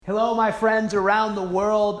Hello, my friends around the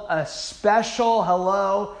world. A special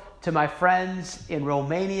hello to my friends in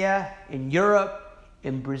Romania, in Europe,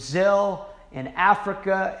 in Brazil, in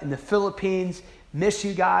Africa, in the Philippines. Miss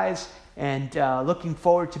you guys, and looking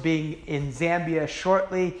forward to being in Zambia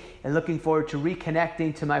shortly, and looking forward to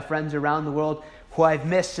reconnecting to my friends around the world who I've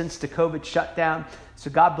missed since the COVID shutdown.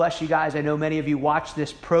 So God bless you guys. I know many of you watch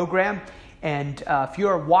this program, and if you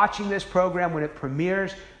are watching this program when it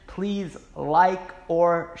premieres, please like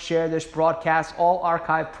or share this broadcast. All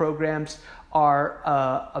archive programs are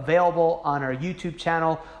available on our YouTube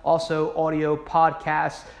channel, also audio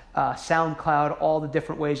podcasts, SoundCloud, all the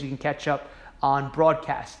different ways you can catch up on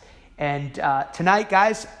broadcast. And tonight,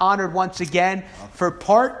 guys, honored once again for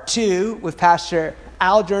part 2 with Pastor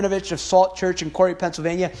Al Gernovich of Salt Church in Corey,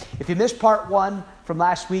 Pennsylvania. If you missed part 1 from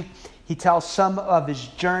last week, he tells some of his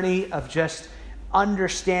journey of just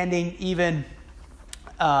understanding even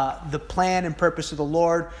the plan and purpose of the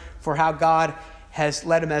Lord for how God has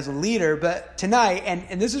led him as a leader. But tonight,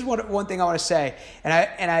 and this is one thing I want to say, and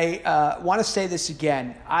I want to say this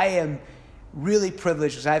again. I am really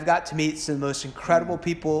privileged because I've got to meet some of the most incredible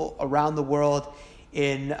people around the world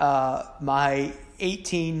in my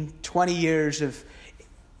 20 years of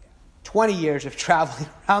traveling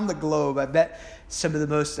around the globe. I've met some of the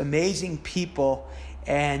most amazing people,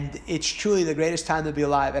 and it's truly the greatest time to be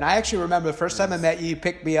alive. And I actually remember the first time I met you, you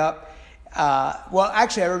picked me up. I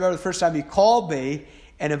remember the first time you called me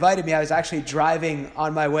and invited me. I was actually driving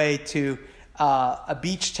on my way to a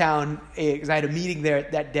beach town because I had a meeting there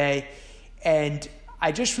that day. And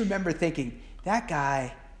I just remember thinking, that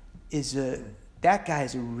guy is a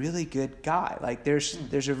really good guy. Like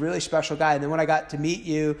there's a really special guy. And then when I got to meet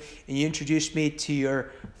you and you introduced me to your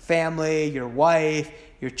family, your wife,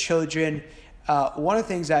 your children, one of the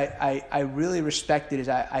things I really respected is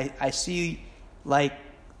I see like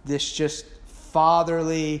this just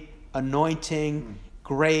fatherly anointing,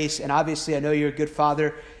 grace, and obviously I know you're a good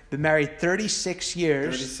father. Been married 36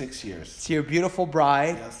 years. 36 years. To your beautiful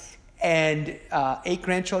bride. Yes. And 8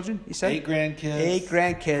 grandchildren, you said? 8 grandkids. 8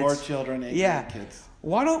 grandkids. 4 children, 8 grandkids.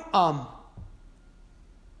 Why don't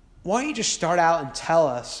you just start out and tell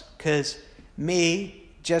us, because me,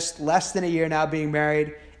 just less than a year now being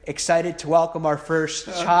married, excited to welcome our first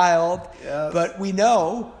child. Yes. But we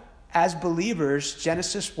know, as believers,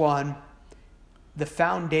 Genesis 1, the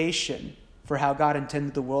foundation for how God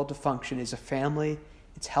intended the world to function is a family.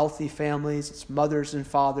 It's healthy families. It's mothers and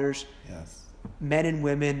fathers. Yes. Men and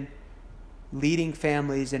women leading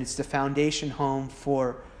families, and it's the foundation home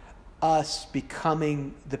for us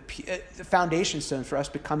becoming the foundation stones for us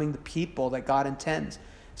becoming the people that God intends.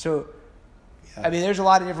 So, I mean, there's a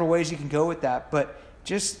lot of different ways you can go with that, but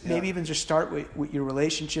just maybe even just start with your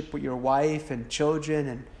relationship with your wife and children,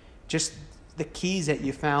 and just the keys that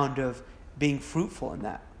you found of being fruitful in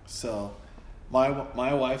that. So,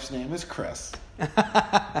 my wife's name is Chris.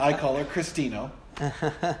 I call her Christino.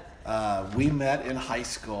 We met in high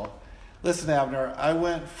school. Listen, Abner, I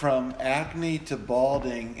went from acne to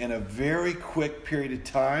balding in a very quick period of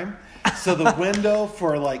time. So the window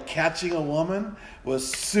for like catching a woman was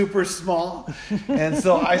super small. And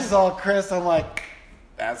so I saw Chris, I'm like,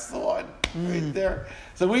 that's the one right there.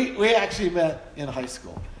 So we actually met in high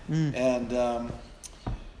school. And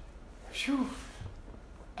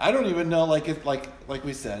I don't even know, like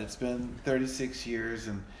we said, it's been 36 years,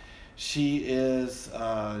 and she is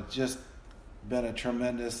just been a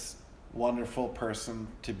tremendous, wonderful person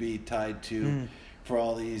to be tied to for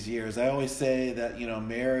all these years. I always say that,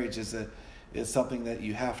 marriage is something that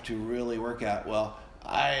you have to really work at. Well,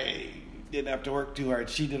 I didn't have to work too hard.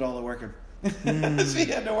 She did all the working. She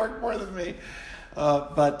had to work more than me.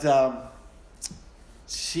 But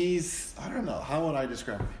she's, I don't know, how would I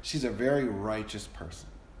describe her? She's a very righteous person.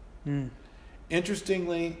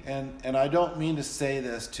 Interestingly, and I don't mean to say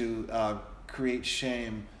this to create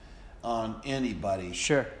shame on anybody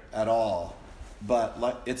at all,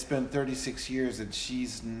 but it's been 36 years and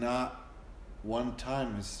she's not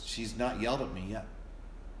yelled at me yet.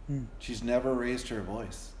 She's never raised her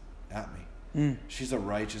voice at me. She's a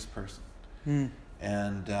righteous person.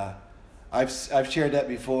 And I've shared that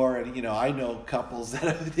before, and I know couples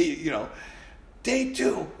that day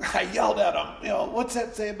 2, I yelled at them. What's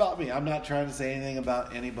that say about me? I'm not trying to say anything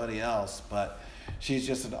about anybody else, but she's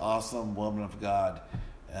just an awesome woman of God.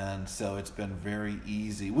 And so it's been very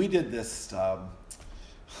easy. We did this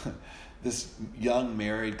this young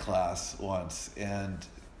married class once, and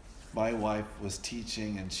my wife was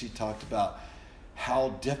teaching, and she talked about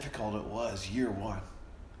how difficult it was year 1.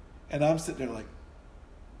 And I'm sitting there like,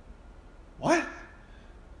 what?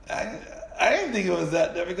 I didn't think it was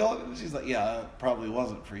that difficult. And she's like, yeah, it probably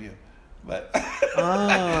wasn't for you. But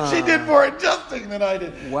she did more adjusting than I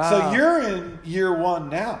did. Wow. So you're in year 1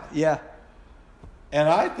 now. Yeah. And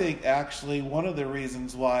I think actually one of the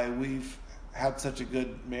reasons why we've had such a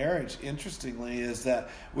good marriage, interestingly, is that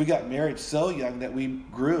we got married so young that we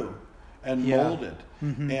grew and molded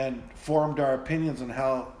and formed our opinions on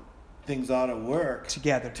how things ought to work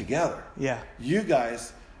Together. Yeah. You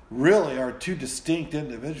guys really are two distinct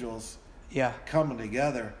individuals coming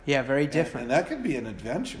together. Yeah, very different. And that could be an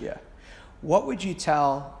adventure. Yeah. What would you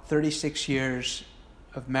tell 36 years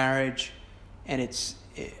of marriage, and it's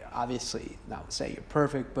obviously not to say you're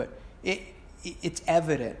perfect, but it's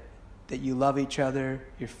evident that you love each other,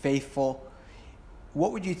 you're faithful.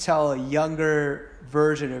 What would you tell a younger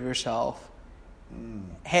version of yourself?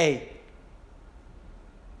 Hey,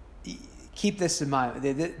 keep this in mind.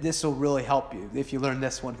 This will really help you if you learn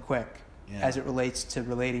this one quick as it relates to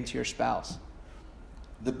relating to your spouse.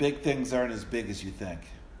 The big things aren't as big as you think.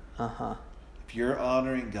 If you're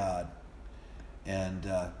honoring God and,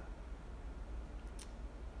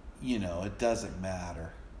 it doesn't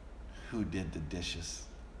matter who did the dishes.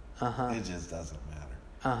 It just doesn't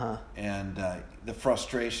matter. And the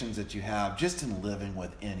frustrations that you have just in living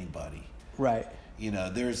with anybody. Right.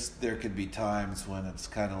 There could be times when it's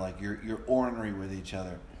kind of like you're ornery with each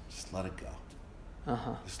other. Just let it go.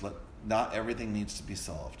 Not everything needs to be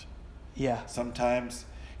solved. Yeah. Sometimes,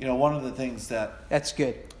 one of the things that's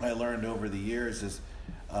good. I learned over the years is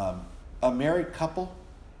a married couple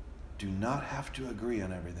do not have to agree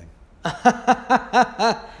on everything.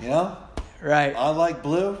 Right. I like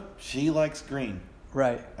blue. She likes green.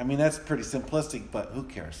 Right. I mean, that's pretty simplistic, but who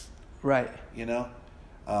cares? Right.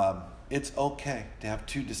 It's okay to have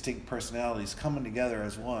two distinct personalities coming together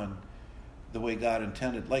as one, the way God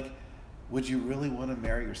intended. Like, would you really want to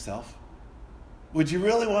marry yourself? Would you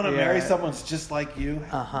really want to marry someone who's just like you?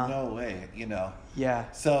 No way,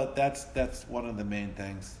 Yeah. So that's one of the main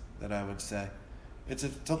things that I would say. It's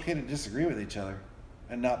okay to disagree with each other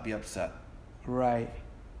and not be upset. Right.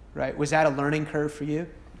 Right. Was that a learning curve for you?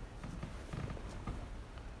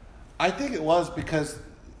 I think it was because,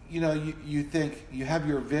 you think you have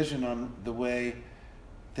your vision on the way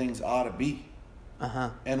things ought to be.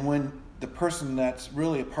 And when the person that's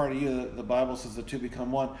really a part of you, the Bible says the two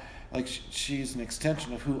become one, like she's an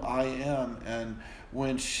extension of who I am. And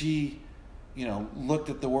when she, looked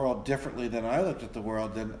at the world differently than I looked at the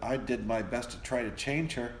world, then I did my best to try to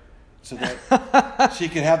change her so that she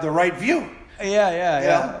could have the right view.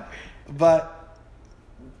 Yeah. But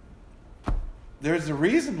there's a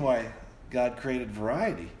reason why God created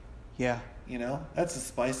variety. Yeah. That's the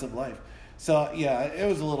spice of life. So, it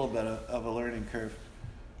was a little bit of a learning curve.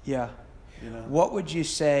 Yeah. What would you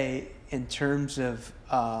say in terms of,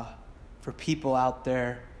 for people out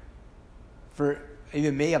there, for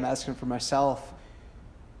even me, I'm asking for myself,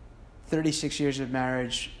 36 years of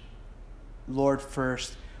marriage, Lord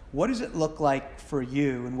first, what does it look like for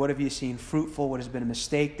you, and what have you seen fruitful? What has been a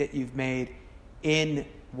mistake that you've made in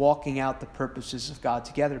walking out the purposes of God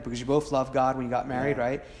together? Because you both love God when you got married,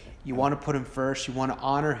 right? You want to put him first. You want to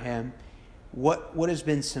honor him. What has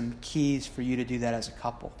been some keys for you to do that as a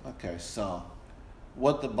couple? Okay, so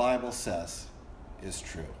what the Bible says is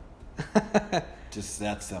true. Just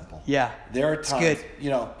that simple. Yeah. There are times, it's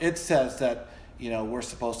good. It says that, we're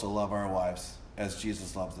supposed to love our wives as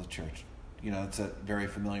Jesus loves the church. It's a very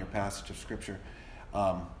familiar passage of Scripture.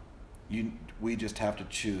 We just have to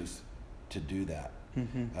choose to do that.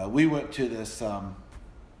 We went to this.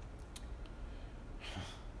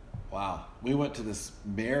 We went to this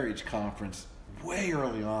marriage conference way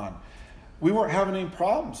early on. We weren't having any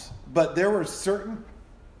problems, but there were certain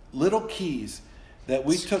little keys that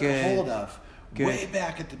we took hold of way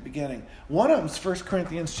back at the beginning. One of them is 1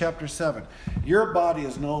 Corinthians chapter 7. Your body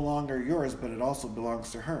is no longer yours, but it also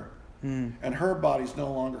belongs to her. And her body is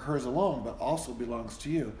no longer hers alone, but also belongs to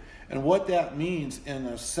you. And what that means in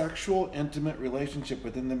a sexual, intimate relationship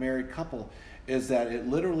within the married couple is that it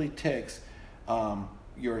literally takes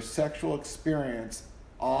your sexual experience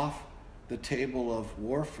off the table of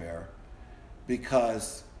warfare,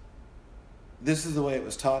 because this is the way it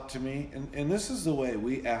was taught to me, and this is the way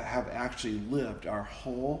we have actually lived our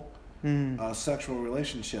whole sexual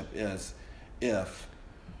relationship. Is if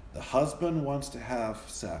the husband wants to have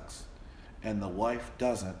sex and the wife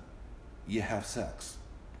doesn't, you have sex.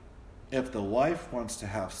 If the wife wants to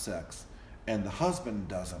have sex and the husband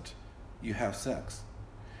doesn't, you have sex.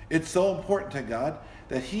 It's so important to God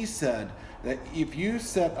that he said that if you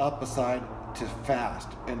set up aside to fast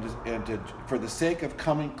and to, for the sake of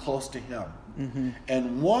coming close to him,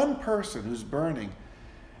 and one person who's burning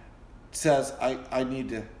says, I need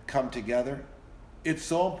to come together, it's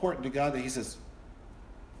so important to God that he says,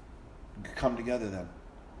 come together then.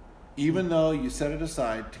 Even though you set it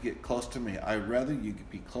aside to get close to me, I'd rather you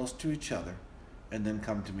be close to each other and then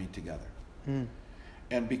come to me together.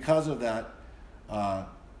 And because of that,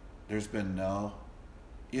 there's been no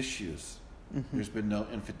issues. There's been no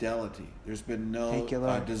infidelity. There's been no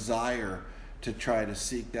desire to try to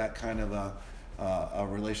seek that kind of a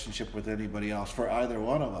relationship with anybody else for either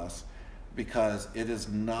one of us, because it is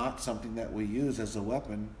not something that we use as a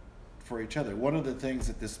weapon for each other. One of the things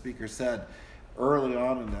that the speaker said early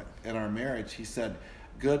on in our marriage, he said,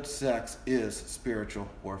 good sex is spiritual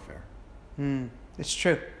warfare. It's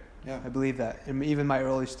true. Yeah. I believe that. And even my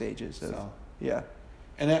early stages. Yeah.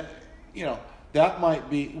 And that, that might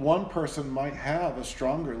be, one person might have a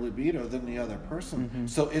stronger libido than the other person.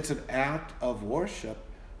 So it's an act of worship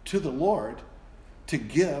to the Lord to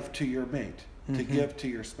give to your mate, to give to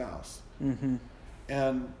your spouse.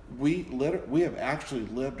 And we have actually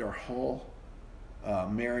lived our whole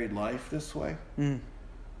married life this way.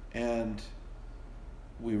 And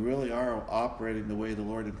we really are operating the way the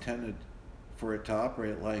Lord intended for it to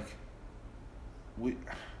operate. Like,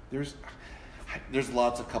 there's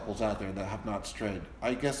lots of couples out there that have not strayed.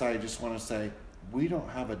 I guess I just want to say, we don't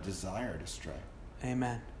have a desire to stray.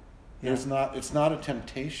 Amen. It's not a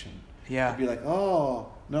temptation. To be like,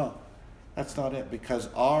 oh, no, that's not it. Because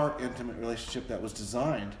our intimate relationship that was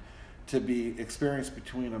designed to be experienced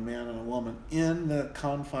between a man and a woman in the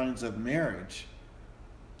confines of marriage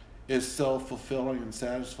is so fulfilling and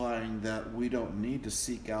satisfying that we don't need to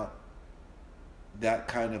seek out that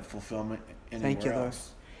kind of fulfillment anywhere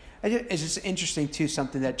else. It's just interesting, too,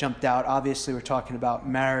 something that jumped out. Obviously, we're talking about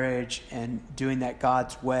marriage and doing that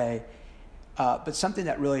God's way. But something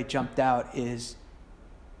that really jumped out is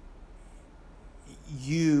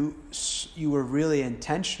you were really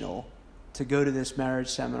intentional to go to this marriage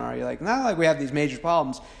seminar. You're like, not like we have these major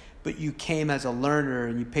problems, but you came as a learner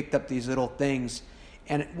and you picked up these little things.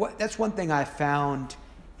 And that's one thing I found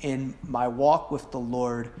in my walk with the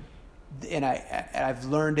Lord, and I've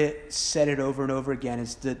learned it, said it over and over again,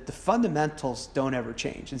 is that the fundamentals don't ever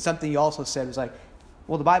change. And something you also said was like,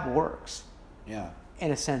 well, the Bible works. Yeah.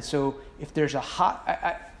 In a sense. So if there's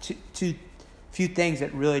two few things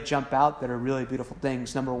that really jump out that are really beautiful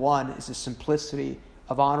things. Number one is the simplicity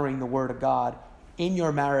of honoring the Word of God in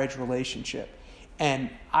your marriage relationship. And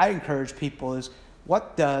I encourage people is,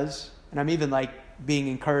 and I'm even like being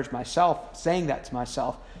encouraged myself, saying that to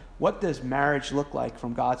myself, what does marriage look like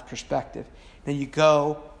from God's perspective? Then you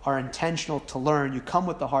are intentional to learn, you come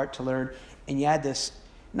with the heart to learn, and you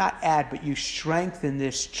but you strengthen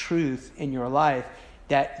this truth in your life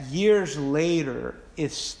that years later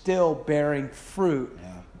is still bearing fruit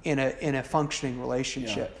in a functioning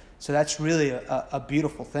relationship. Yeah. So that's really a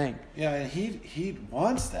beautiful thing. Yeah, and he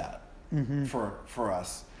wants that for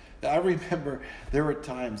us. I remember there were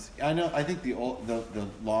times, I think the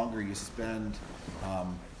longer you spend,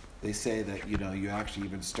 they say that, you actually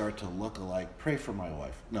even start to look alike. Pray for my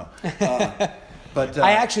wife. No. But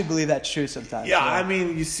I actually believe that's true sometimes. Yeah, I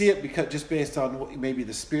mean, you see it because just based on maybe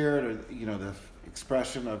the spirit or, the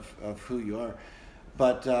expression of who you are.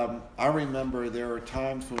 But I remember there were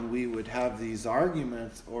times when we would have these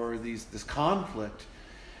arguments or this conflict,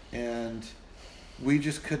 and we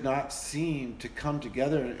just could not seem to come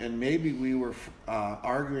together. And maybe we were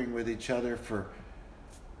arguing with each other for,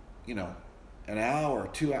 an hour or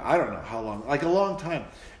 2 hours. I don't know how long, like a long time.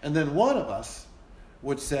 And then one of us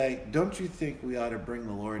would say, don't you think we ought to bring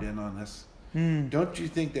the Lord in on this? Don't you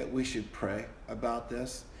think that we should pray about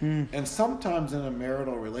this? And sometimes in a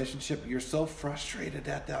marital relationship, you're so frustrated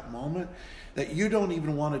at that moment that you don't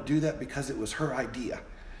even want to do that because it was her idea.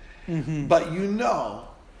 But you know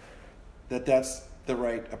that that's the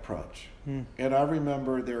right approach. And I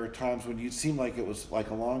remember there were times when it seemed like it was like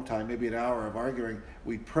a long time, maybe an hour of arguing.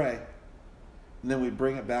 We'd pray, and then we'd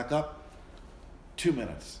bring it back up 2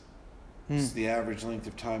 minutes. It's the average length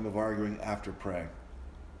of time of arguing after praying.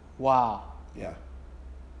 Wow. Yeah.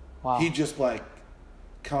 Wow. He just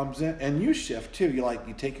comes in, and you shift too.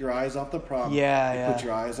 You take your eyes off the problem. You put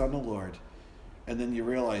your eyes on the Lord, and then you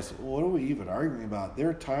realize, well, what are we even arguing about? There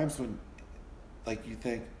are times when, you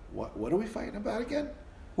think, what are we fighting about again?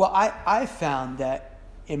 Well, I found that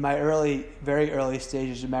in my very early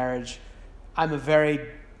stages of marriage, I'm a very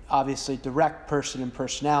obviously direct person in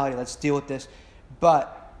personality. Let's deal with this,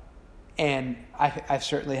 and I've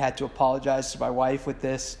certainly had to apologize to my wife with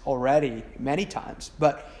this already many times.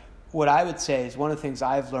 But what I would say is one of the things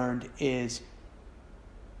I've learned is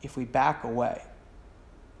if we back away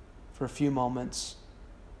for a few moments,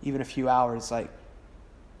 even a few hours,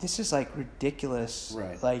 this is ridiculous,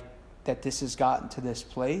 right? That this has gotten to this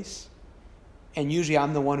place. And usually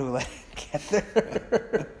I'm the one who let it get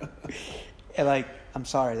there. And like, I'm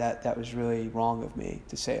sorry, that was really wrong of me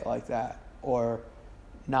to say it like that. Or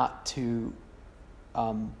not to,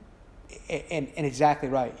 and exactly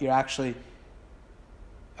right. You're actually,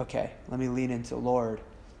 okay, let me lean into the Lord.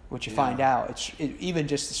 What you find out, even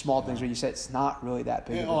just the small things where you said it's not really that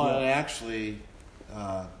big of a deal. And actually,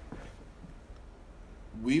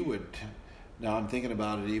 we would, now I'm thinking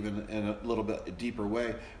about it even in a little bit deeper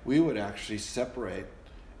way, we would actually separate,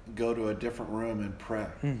 go to a different room and pray.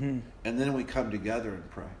 Mm-hmm. And then we come together and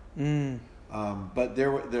pray. But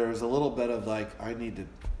there was a little bit of like, I need to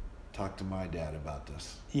talk to my dad about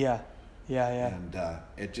this. Yeah. And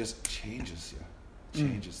it just changes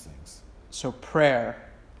things. So prayer.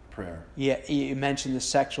 Yeah, you mentioned the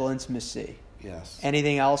sexual intimacy. Yes.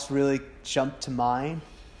 Anything else really jumped to mind?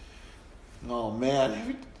 Oh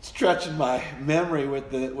man, stretching my memory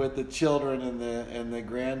with the children and the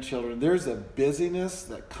grandchildren. There's a busyness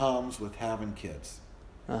that comes with having kids.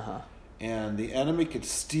 And the enemy could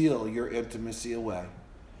steal your intimacy away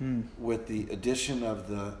with the addition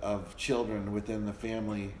of children within the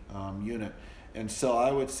family unit. And so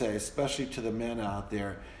I would say, especially to the men out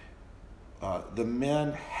there, the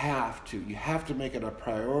men you have to make it a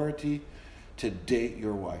priority to date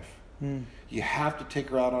your wife. You have to take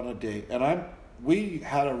her out on a date. And we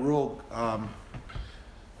had a rule,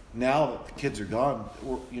 now that the kids are gone,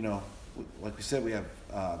 like we said, we have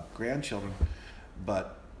grandchildren,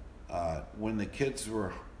 but when the kids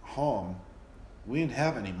were home, we didn't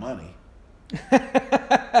have any money.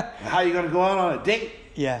 How are you going to go out on a date?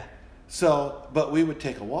 Yeah. So, but we would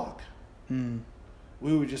take a walk.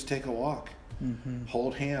 We would just take a walk,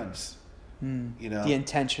 hold hands. The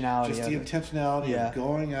intentionality. Just the intentionality of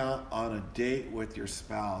going out on a date with your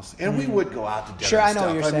spouse, and we would go out to dinner. Sure, I know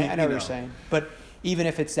what what you're saying. I know what you're saying. But even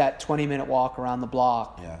if it's that 20-minute walk around the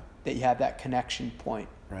block, that you have that connection point.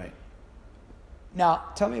 Right. Now,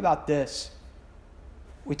 tell me about this.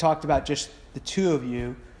 We talked about just the two of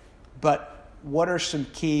you, but what are some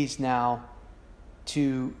keys now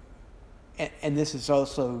to? And this is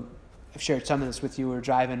also, I've shared some of this with you. We were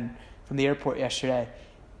driving from the airport yesterday.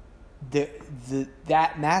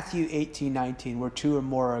 That Matthew 18:19, where two or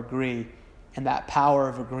more agree, and that power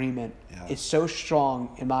of agreement is so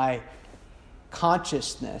strong in my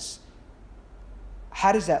consciousness.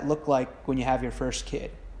 How does that look like when you have your first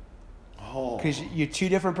kid? Because you're two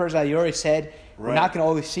different persons. You already said we're not going to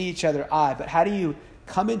always see each other eye, but how do you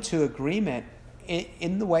come into agreement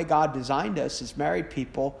in the way God designed us as married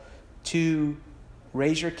people to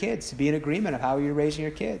raise your kids, to be in agreement of how you're raising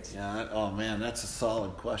your kids? Yeah. Oh man, that's a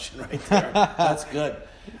solid question right there. That's good.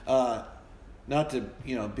 Not to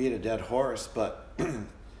beat a dead horse, but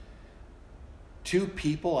two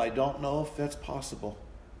people, I don't know if that's possible.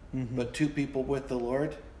 But two people with the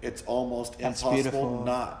Lord, it's almost impossible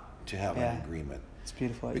not to have an agreement. It's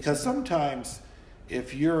beautiful. Because sometimes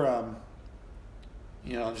if you're I'll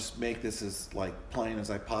just make this as like plain as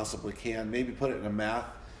I possibly can, maybe put it in a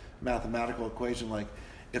mathematical equation, like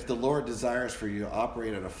if the Lord desires for you to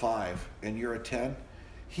operate at a 5 and you're a 10,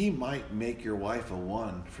 he might make your wife a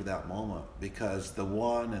 1 for that moment, because the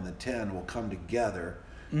 1 and the 10 will come together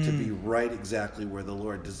to be right exactly where the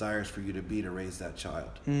Lord desires for you to be to raise that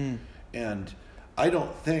child. And I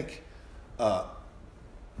don't think a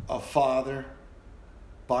father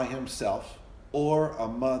by himself or a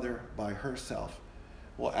mother by herself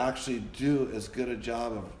will actually do as good a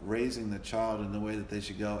job of raising the child in the way that they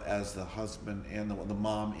should go as the husband and the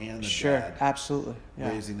mom and the dad. Sure, absolutely.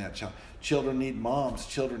 Raising that child. Children need moms.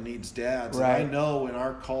 Children needs dads. Right. And I know in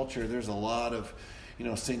our culture there's a lot of,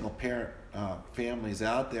 single parent families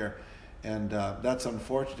out there, and that's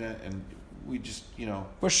unfortunate. And we just,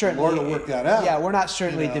 we're certainly, the Lord will work that out. Yeah, we're not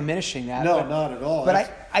certainly diminishing that. No, not at all.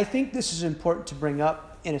 But I think this is important to bring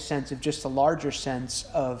up in a sense of just a larger sense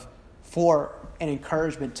of for an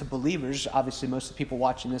encouragement to believers. Obviously, most of the people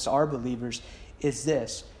watching this are believers. Is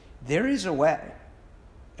this: there is a way,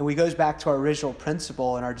 and we goes back to our original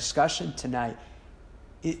principle in our discussion tonight.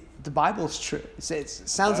 The Bible is true. It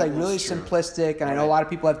sounds like really simplistic, and I know a lot of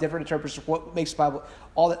people have different interpretations of what makes the Bible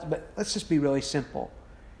all that. But let's just be really simple.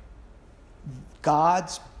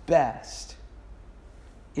 God's best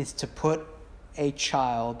is to put a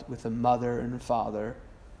child with a mother and a father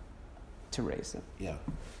to raise them. Yeah.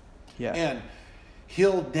 Yeah. And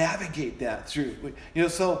he'll navigate that through.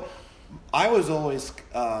 So I was always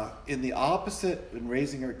in the opposite in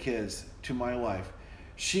raising her kids to my wife.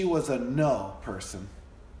 She was a no person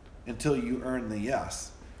until you earned the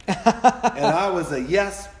yes. And I was a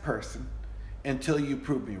yes person until you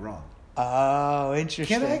proved me wrong. Oh,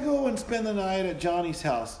 interesting. Can I go and spend the night at Johnny's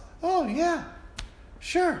house? Oh, yeah.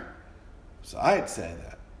 Sure. So I'd say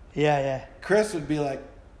that. Yeah. Chris would be like,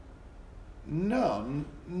 no,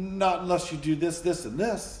 not unless you do this, this, and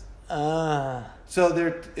this.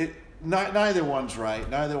 So neither one's right.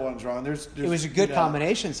 Neither one's wrong. There's it was a good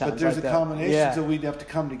combination, sounds but there's like a combination, so we'd have to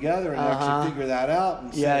come together and actually figure that out.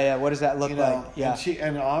 And say, what does that look like? Yeah.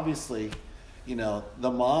 And obviously, the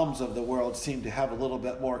moms of the world seem to have a little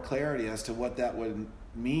bit more clarity as to what that would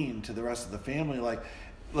mean to the rest of the family. Like,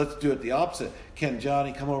 let's do it the opposite. Can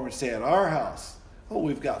Johnny come over and stay at our house? Oh,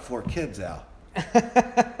 we've got 4 kids out.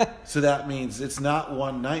 So that means it's not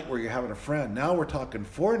one night where you're having a friend. Now we're talking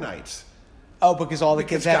 4 nights. Oh, because all the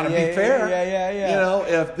kids have to be fair.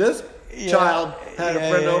 Yeah. If this child had a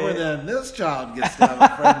friend over, then this child gets to have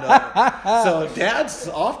a friend over. So dads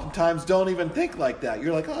oftentimes don't even think like that.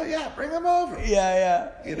 You're like, oh yeah, bring them over.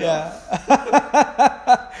 Yeah.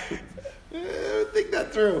 Think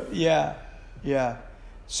that through. Yeah.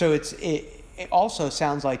 So it also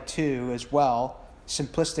sounds like too as well,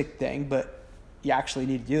 simplistic thing, but you actually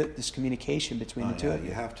need to do it. This communication between the two of you.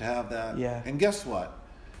 You have to have that. Yeah. And guess what?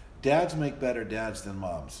 Dads make better dads than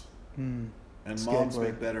moms. And moms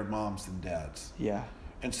make better moms than dads. Yeah.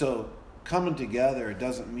 And so coming together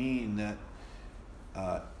doesn't mean that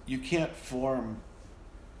you can't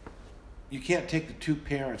take the 2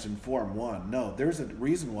 parents and form one. No, there's a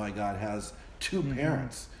reason why God has 2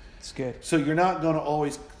 parents. It's good. So you're not going to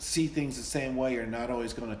always see things the same way. You're not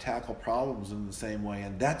always going to tackle problems in the same way.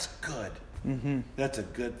 And that's good. That's a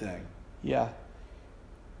good thing. Yeah.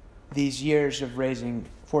 These years of raising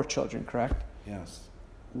 4 children, correct? Yes.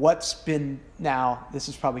 What's been now, this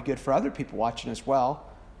is probably good for other people watching as well,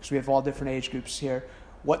 because we have all different age groups here.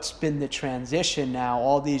 What's been the transition now,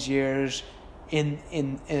 all these years, in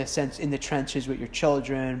a sense, in the trenches with your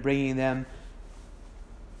children, bringing them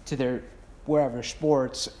to their wherever,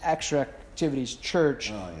 sports, extra activities,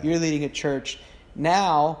 church, you're leading a church.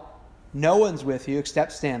 Now, no one's with you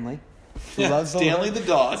except Stanley. Who loves Stanley the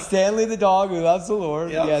dog. Stanley the dog who loves the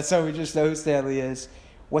Lord. Yep. Yeah, so we just know who Stanley is.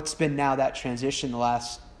 What's been now that transition the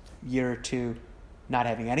last year or two, not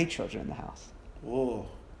having any children in the house? Whoa.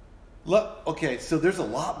 Look, okay, so there's a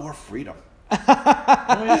lot more freedom.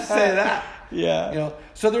 Let me just say that. Yeah.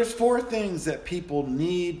 So there's 4 things that people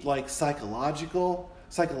need, like psychological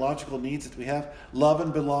needs that we have. Love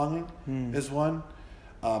and belonging is one.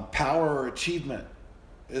 Power or achievement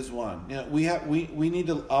is one. We need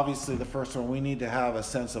to, obviously the first one, we need to have a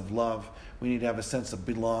sense of love. We need to have a sense of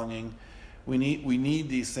belonging. We need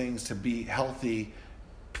these things to be healthy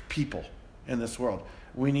people in this world.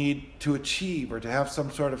 We need to achieve or to have some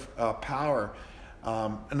sort of power.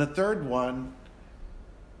 And the third one,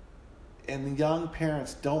 and the young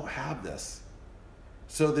parents don't have this.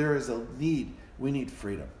 So there is a need. We need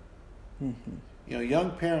freedom.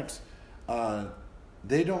 Young parents,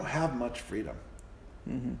 they don't have much freedom.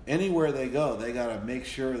 Anywhere they go, they got to make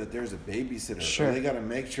sure that there's a babysitter. Sure. Or they got to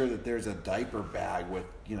make sure that there's a diaper bag with,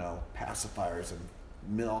 pacifiers and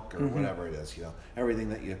milk or whatever it is. Everything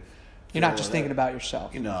that you're not just thinking about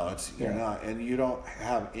yourself. You're not, and you don't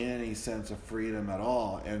have any sense of freedom at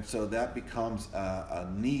all, and so that becomes a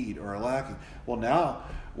need or a lacking. Well, now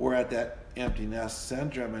we're at that empty nest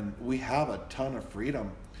syndrome, and we have a ton of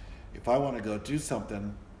freedom. If I want to go do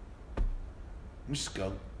something, just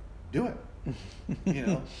go do it.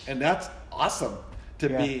 And that's awesome to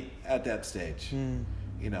be at that stage.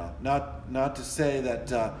 Not to say that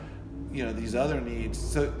these other needs.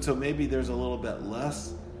 So maybe there's a little bit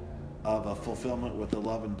less of a fulfillment with the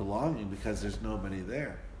love and belonging because there's nobody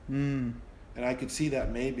there. And I could see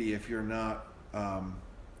that maybe if you're not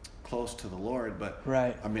close to the Lord. But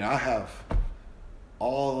right. I mean, I have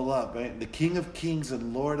all the love. Right? The King of Kings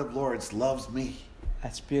and Lord of Lords loves me.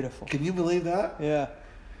 That's beautiful. Can you believe that? Yeah.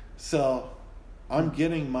 So I'm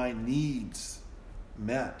getting my needs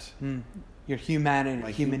met. Your humanity,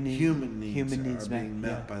 my human needs are being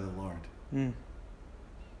met by the Lord.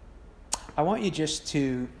 I want you just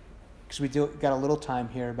to, because we got a little time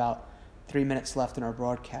here, about 3 minutes left in our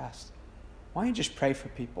broadcast. Why don't you just pray for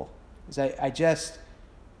people? Because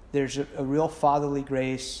there's a real fatherly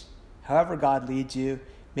grace, however God leads you.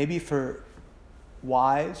 Maybe for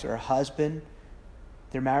wives or a husband,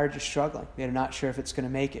 their marriage is struggling. They're not sure if it's going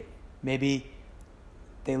to make it. Maybe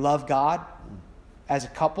they love God as a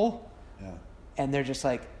couple, and they're just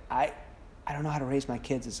like, I don't know how to raise my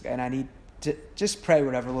kids, and I need to just pray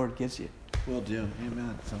whatever the Lord gives you. Will do.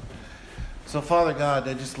 Amen. So Father God,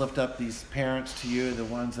 I just lift up these parents to you, the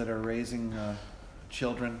ones that are raising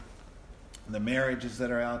children, the marriages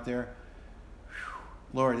that are out there.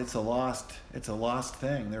 Lord, it's a lost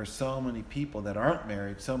thing. There are so many people that aren't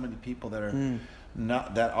married, so many people that are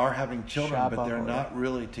that are having children, but they're not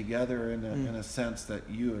really together in a sense that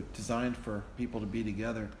you designed for people to be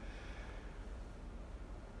together.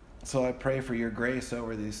 So I pray for your grace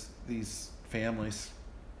over these families.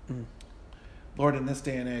 Lord, in this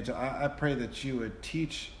day and age, I pray that you would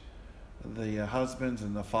teach the husbands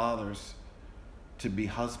and the fathers to be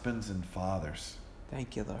husbands and fathers.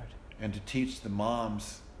 Thank you, Lord. And to teach the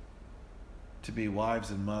moms to be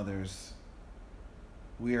wives and mothers.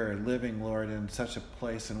 We are living, Lord, in such a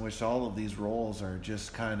place in which all of these roles are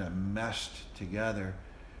just kind of meshed together.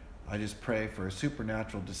 I just pray for a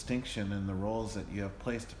supernatural distinction in the roles that you have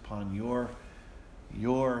placed upon your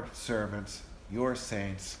servants, your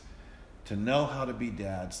saints, to know how to be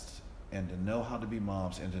dads and to know how to be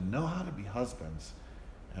moms and to know how to be husbands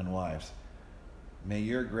and wives. May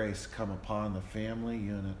your grace come upon the family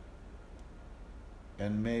unit,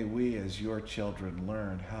 and may we as your children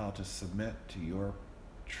learn how to submit to your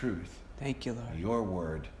truth. Thank you, Lord. Your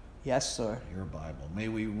word. Yes, Lord. Your Bible. May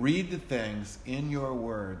we read the things in your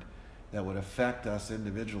word that would affect us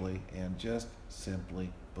individually and just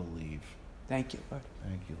simply believe. Thank you, Lord.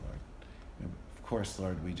 Thank you, Lord. And of course,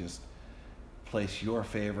 Lord, we just place your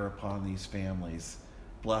favor upon these families.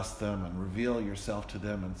 Bless them and reveal yourself to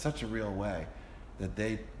them in such a real way that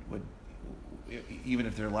they would, even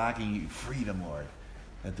if they're lacking freedom, Lord,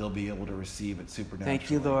 that they'll be able to receive it supernaturally.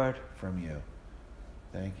 Thank you, Lord. From you.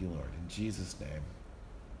 Thank you, Lord. In Jesus' name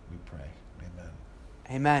we pray. Amen.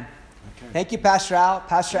 Amen. Okay. Thank you, Pastor Al.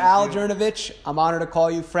 Pastor Thank Al you. Gernovich, I'm honored to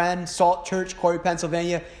call you friend. Salt Church, Corey,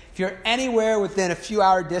 Pennsylvania. If you're anywhere within a few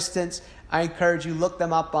hour distance, I encourage you, look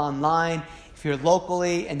them up online. If you're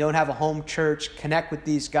locally and don't have a home church, connect with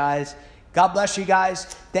these guys. God bless you guys.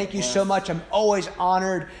 Thank you so much. I'm always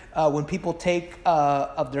honored when people take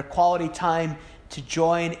of their quality time to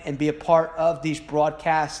join and be a part of these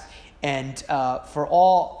broadcasts. And for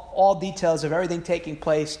all details of everything taking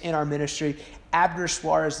place in our ministry,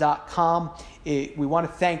 AbnerSuarez.com. We want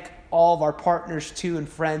to thank all of our partners too and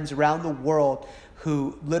friends around the world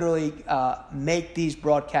who literally make these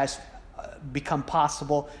broadcasts become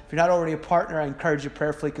possible. If you're not already a partner, I encourage you to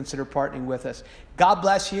prayerfully consider partnering with us. God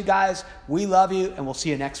bless you guys. We love you, and we'll see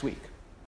you next week.